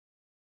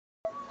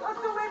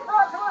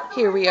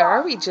Here we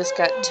are. We just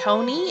got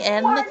Tony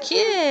and the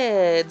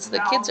kids. The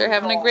kids are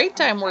having a great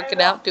time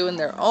working out, doing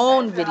their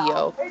own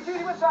video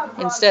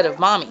instead of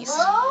mommy's.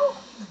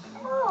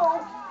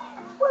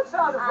 What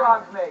sound do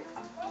frogs make?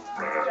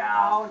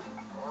 Down,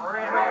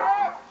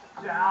 ribbit,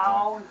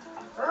 down,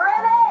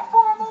 ribbit,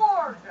 4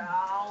 more,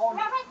 down,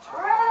 ribbit,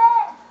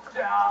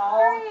 down,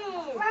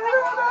 3,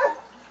 ribbit,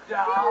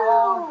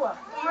 down,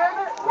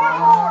 ribbit, 1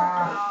 more,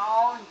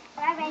 down.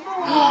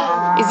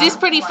 Is this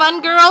pretty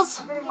fun, girls?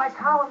 I'm getting my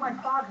cow and my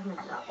frogs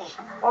mixed up.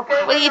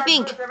 Okay, what do you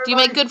think? Do you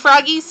make good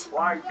froggies?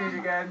 Wide feet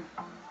again,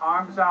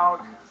 arms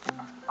out.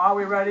 Are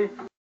we ready?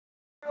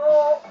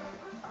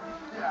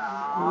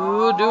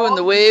 Ooh, doing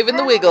the wave and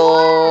the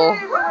wiggle.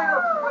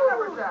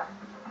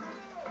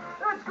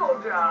 Let's go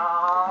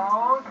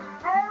down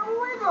and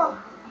wiggle.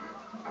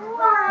 3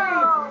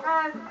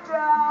 and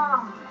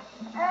down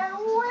and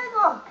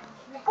wiggle.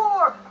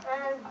 4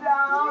 and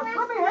down.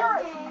 Let me hear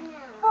it.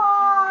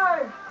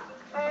 5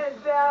 and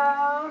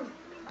down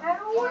and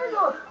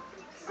wiggle.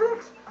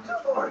 6, 2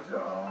 more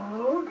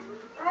down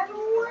and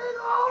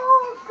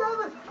wiggle.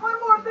 7. One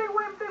more big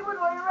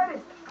wiggle. Are you ready?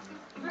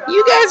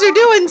 You guys are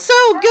doing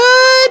so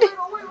good.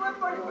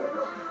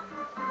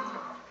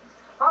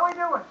 How we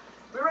doing?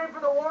 We ready for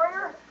the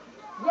warrior?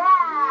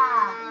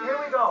 Yeah! Here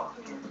we go.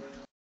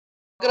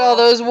 Look at all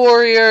those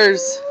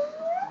warriors.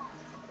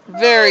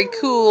 Very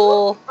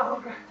cool.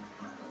 Okay.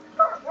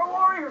 We're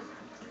warriors.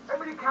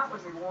 Everybody count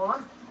with me.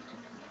 1,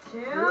 2,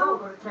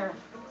 go to 10.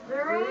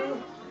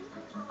 3,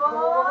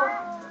 4,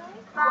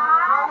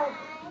 5,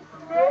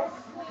 6,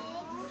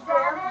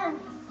 7,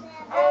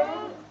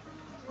 8,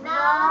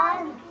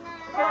 9,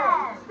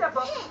 10. Step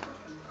up.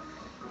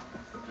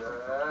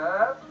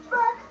 Step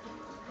back.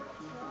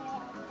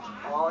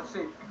 Oh, let's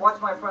see. Watch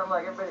my front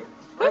leg. Everybody,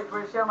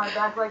 see how my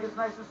back leg is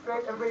nice and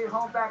straight? Everybody at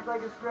home, back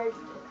leg is straight.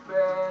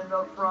 Bend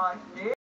the front knee.